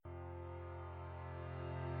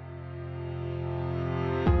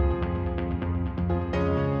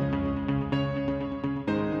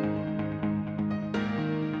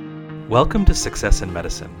Welcome to Success in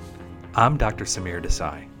Medicine. I'm Dr. Samir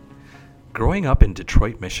Desai. Growing up in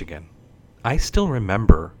Detroit, Michigan, I still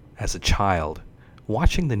remember as a child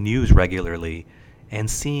watching the news regularly and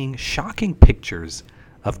seeing shocking pictures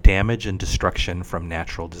of damage and destruction from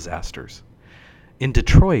natural disasters. In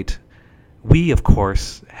Detroit, we, of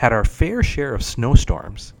course, had our fair share of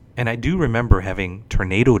snowstorms, and I do remember having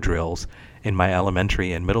tornado drills in my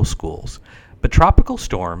elementary and middle schools. But tropical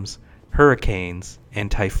storms, hurricanes,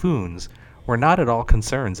 and typhoons were not at all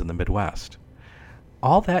concerns in the Midwest.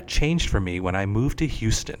 All that changed for me when I moved to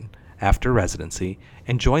Houston after residency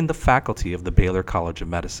and joined the faculty of the Baylor College of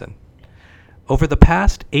Medicine. Over the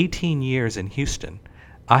past 18 years in Houston,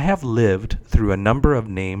 I have lived through a number of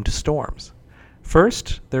named storms.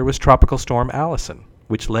 First, there was Tropical Storm Allison,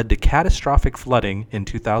 which led to catastrophic flooding in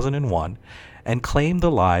 2001 and claimed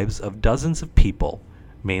the lives of dozens of people,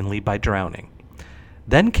 mainly by drowning.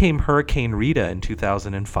 Then came Hurricane Rita in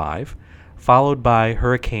 2005, followed by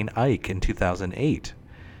Hurricane Ike in 2008.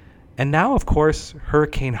 And now, of course,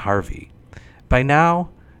 Hurricane Harvey. By now,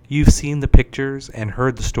 you've seen the pictures and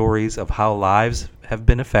heard the stories of how lives have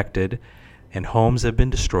been affected and homes have been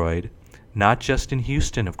destroyed, not just in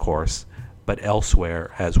Houston, of course, but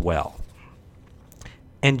elsewhere as well.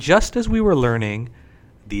 And just as we were learning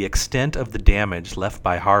the extent of the damage left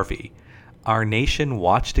by Harvey, our nation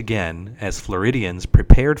watched again as Floridians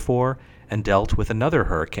prepared for and dealt with another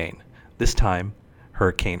hurricane, this time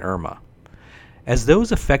Hurricane Irma. As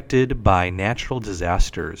those affected by natural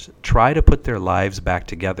disasters try to put their lives back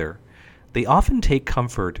together, they often take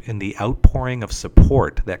comfort in the outpouring of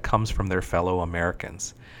support that comes from their fellow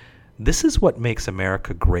Americans. This is what makes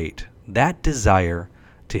America great, that desire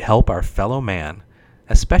to help our fellow man,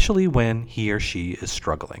 especially when he or she is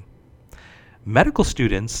struggling. Medical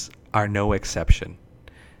students are no exception.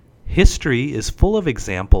 History is full of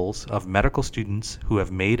examples of medical students who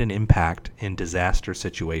have made an impact in disaster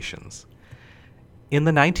situations. In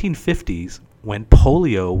the 1950s, when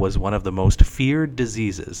polio was one of the most feared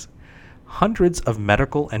diseases, hundreds of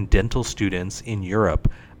medical and dental students in Europe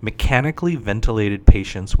mechanically ventilated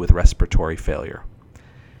patients with respiratory failure.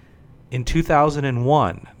 In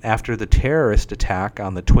 2001, after the terrorist attack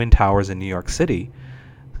on the Twin Towers in New York City,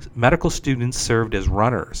 medical students served as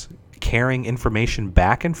runners, carrying information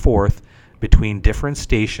back and forth between different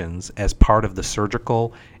stations as part of the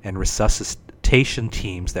surgical and resuscitation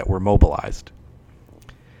teams that were mobilized.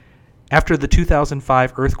 After the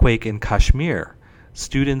 2005 earthquake in Kashmir,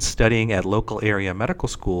 students studying at local area medical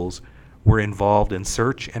schools were involved in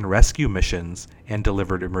search and rescue missions and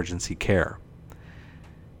delivered emergency care.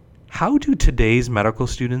 How do today's medical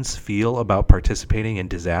students feel about participating in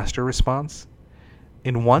disaster response?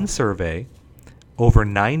 In one survey, over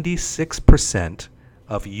 96%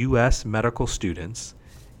 of U.S. medical students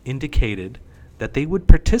indicated that they would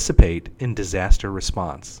participate in disaster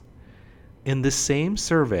response. In this same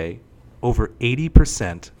survey, over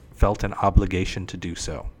 80% felt an obligation to do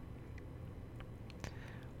so.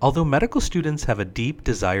 Although medical students have a deep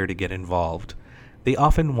desire to get involved, they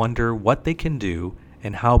often wonder what they can do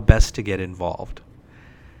and how best to get involved.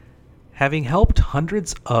 Having helped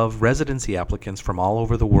hundreds of residency applicants from all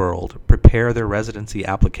over the world prepare their residency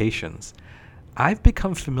applications, I've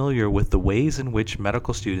become familiar with the ways in which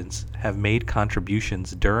medical students have made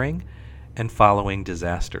contributions during and following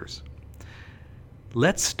disasters.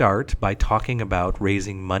 Let's start by talking about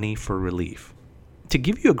raising money for relief. To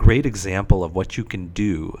give you a great example of what you can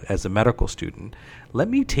do as a medical student, let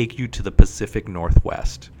me take you to the Pacific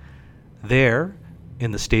Northwest. There,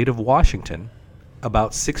 in the state of Washington,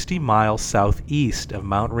 about 60 miles southeast of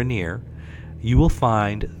Mount Rainier, you will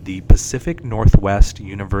find the Pacific Northwest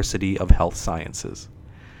University of Health Sciences.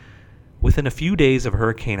 Within a few days of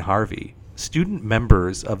Hurricane Harvey, student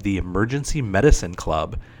members of the Emergency Medicine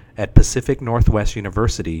Club at Pacific Northwest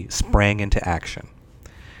University sprang into action.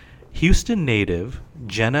 Houston native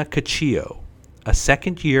Jenna Cachillo, a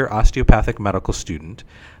second-year osteopathic medical student,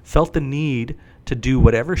 felt the need to do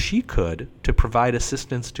whatever she could to provide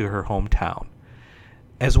assistance to her hometown.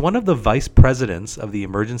 As one of the vice presidents of the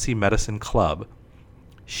Emergency Medicine Club,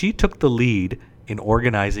 she took the lead in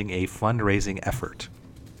organizing a fundraising effort.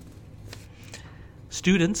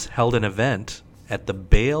 Students held an event at the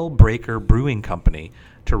Bale Breaker Brewing Company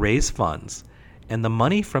to raise funds, and the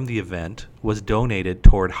money from the event was donated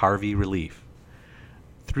toward Harvey relief.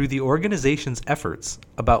 Through the organization's efforts,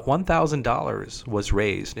 about $1,000 was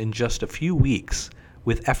raised in just a few weeks,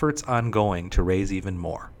 with efforts ongoing to raise even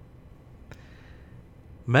more.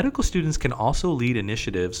 Medical students can also lead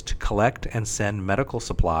initiatives to collect and send medical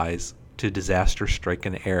supplies to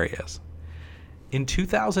disaster-stricken areas. In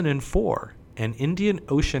 2004, an Indian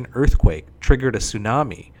Ocean earthquake triggered a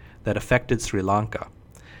tsunami that affected Sri Lanka.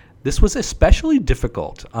 This was especially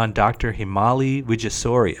difficult on Dr. Himali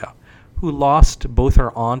Wijesurya, who lost both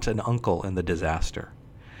her aunt and uncle in the disaster.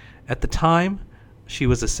 At the time, she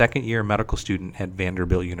was a second-year medical student at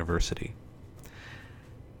Vanderbilt University.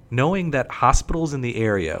 Knowing that hospitals in the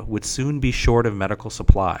area would soon be short of medical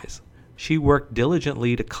supplies, she worked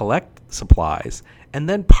diligently to collect supplies and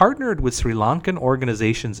then partnered with Sri Lankan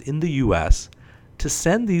organizations in the U.S. to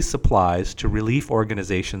send these supplies to relief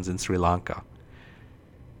organizations in Sri Lanka.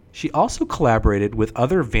 She also collaborated with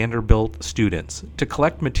other Vanderbilt students to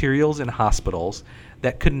collect materials in hospitals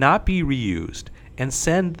that could not be reused and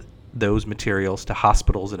send those materials to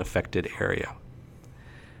hospitals in affected area.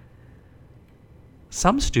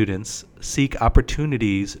 Some students seek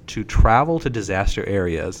opportunities to travel to disaster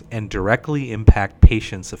areas and directly impact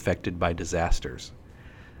patients affected by disasters.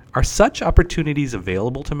 Are such opportunities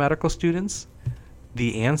available to medical students?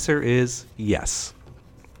 The answer is yes.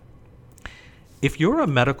 If you're a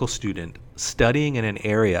medical student studying in an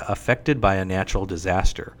area affected by a natural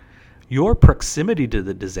disaster, your proximity to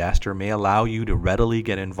the disaster may allow you to readily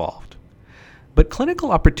get involved. But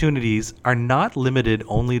clinical opportunities are not limited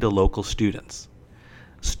only to local students.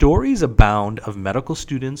 Stories abound of medical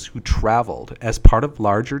students who traveled as part of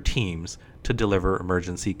larger teams to deliver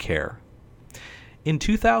emergency care. In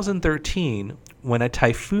 2013, when a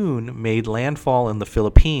typhoon made landfall in the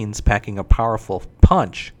Philippines packing a powerful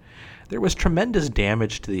punch, there was tremendous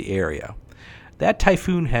damage to the area. That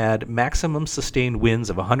typhoon had maximum sustained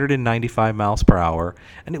winds of 195 miles per hour,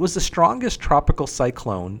 and it was the strongest tropical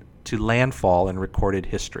cyclone to landfall in recorded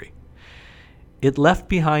history. It left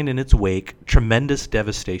behind in its wake tremendous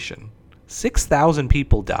devastation. 6,000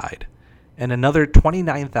 people died, and another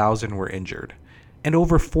 29,000 were injured, and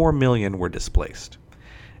over 4 million were displaced.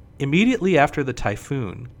 Immediately after the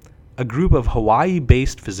typhoon, a group of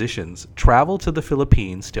Hawaii-based physicians traveled to the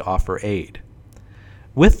Philippines to offer aid.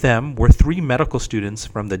 With them were 3 medical students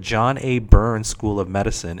from the John A. Burns School of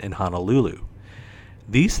Medicine in Honolulu.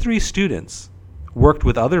 These 3 students worked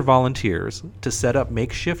with other volunteers to set up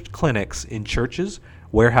makeshift clinics in churches,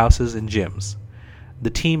 warehouses, and gyms. The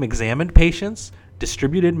team examined patients,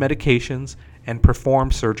 distributed medications, and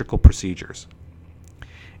performed surgical procedures.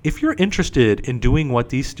 If you're interested in doing what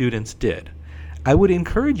these students did, I would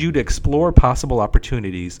encourage you to explore possible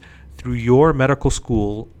opportunities through your medical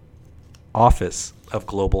school Office of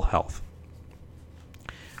Global Health.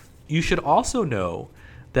 You should also know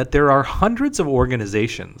that there are hundreds of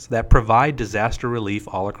organizations that provide disaster relief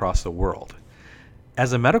all across the world.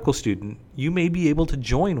 As a medical student, you may be able to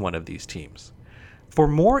join one of these teams. For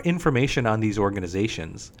more information on these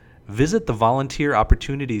organizations, visit the Volunteer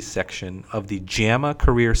Opportunities section of the JAMA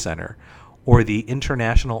Career Center or the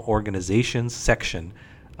International Organizations section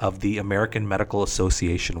of the American Medical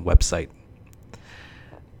Association website.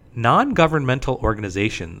 Non-governmental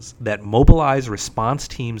organizations that mobilize response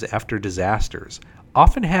teams after disasters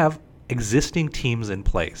often have existing teams in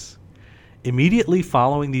place. Immediately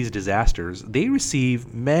following these disasters, they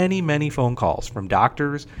receive many phone calls from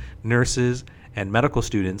doctors, nurses, and medical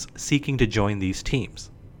students seeking to join these teams.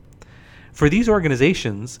 For these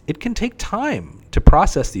organizations, it can take time to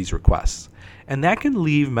process these requests, and that can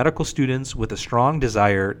leave medical students with a strong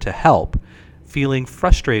desire to help, feeling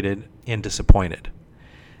frustrated and disappointed.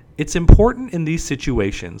 It's important in these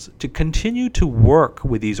situations to continue to work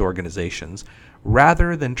with these organizations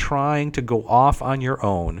rather than trying to go off on your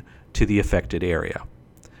own to the affected area.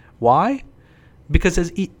 Why? Because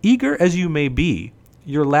as eager as you may be,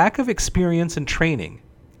 your lack of experience and training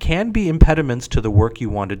can be impediments to the work you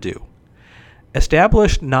want to do.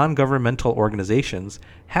 Established non-governmental organizations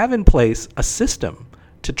have in place a system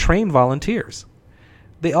to train volunteers.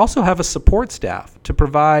 They also have a support staff to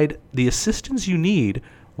provide the assistance you need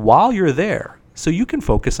while you're there so you can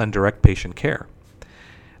focus on direct patient care.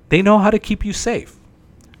 They know how to keep you safe.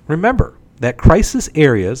 Remember that crisis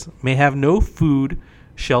areas may have no food,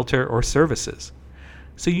 shelter, or services.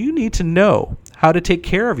 So you need to know how to take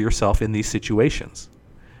care of yourself in these situations.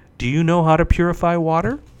 Do you know how to purify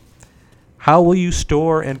water? How will you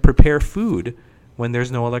store and prepare food when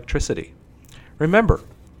there's no electricity? Remember,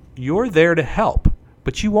 you're there to help,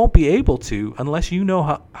 but you won't be able to unless you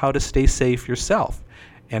know how to stay safe yourself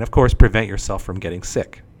and, of course, prevent yourself from getting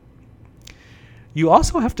sick. You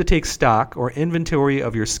also have to take stock or inventory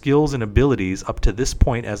of your skills and abilities up to this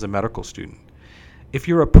point as a medical student. If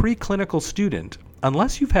you're a preclinical student,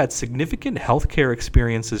 unless you've had significant healthcare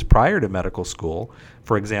experiences prior to medical school,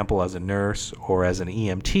 for example as a nurse or as an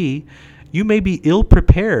EMT, you may be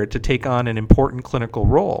ill-prepared to take on an important clinical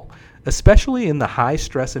role, especially in the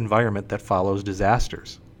high-stress environment that follows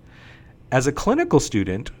disasters. As a clinical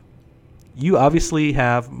student, You obviously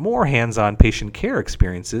have more hands-on patient care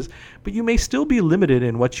experiences, but you may still be limited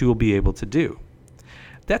in what you will be able to do.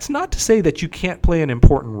 That's not to say that you can't play an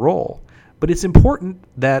important role, but it's important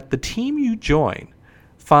that the team you join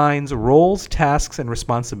finds roles, tasks, and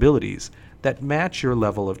responsibilities that match your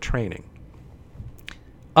level of training.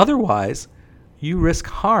 Otherwise, you risk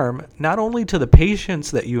harm not only to the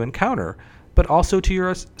patients that you encounter, but also to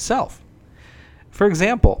yourself. For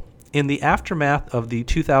example, in the aftermath of the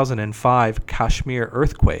 2005 Kashmir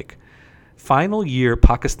earthquake, final year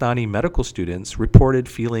Pakistani medical students reported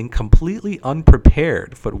feeling completely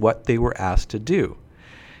unprepared for what they were asked to do.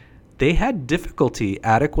 They had difficulty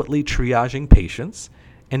adequately triaging patients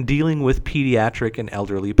and dealing with pediatric and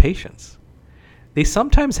elderly patients. They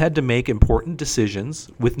sometimes had to make important decisions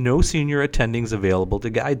with no senior attendings available to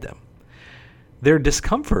guide them. Their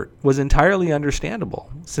discomfort was entirely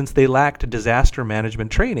understandable since they lacked disaster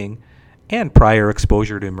management training and prior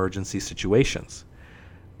exposure to emergency situations.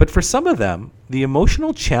 But for some of them, the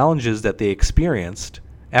emotional challenges that they experienced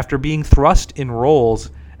after being thrust in roles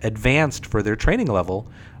advanced for their training level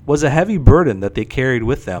was a heavy burden that they carried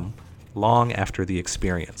with them long after the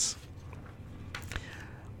experience.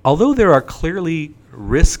 Although there are clearly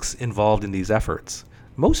risks involved in these efforts,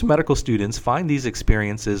 most medical students find these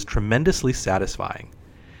experiences tremendously satisfying.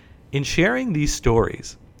 In sharing these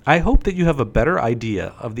stories, I hope that you have a better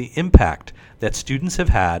idea of the impact that students have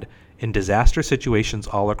had in disaster situations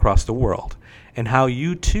all across the world, and how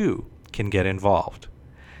you too can get involved.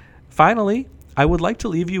 Finally, I would like to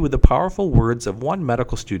leave you with the powerful words of one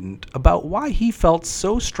medical student about why he felt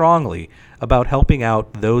so strongly about helping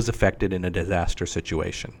out those affected in a disaster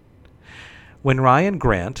situation. When Ryan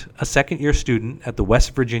Grant, a second-year student at the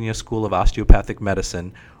West Virginia School of Osteopathic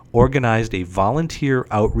Medicine, organized a volunteer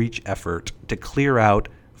outreach effort to clear out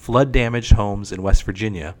flood-damaged homes in West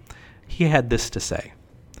Virginia, he had this to say.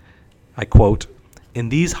 I quote, "In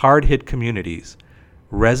these hard-hit communities,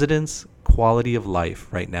 residents' quality of life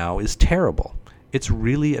right now is terrible. It's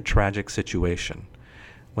really a tragic situation.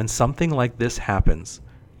 When something like this happens,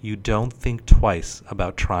 you don't think twice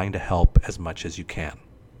about trying to help as much as you can."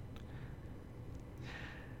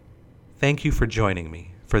 Thank you for joining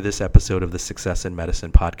me for this episode of the Success in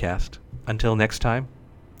Medicine podcast. Until next time,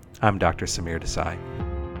 I'm Dr. Samir Desai.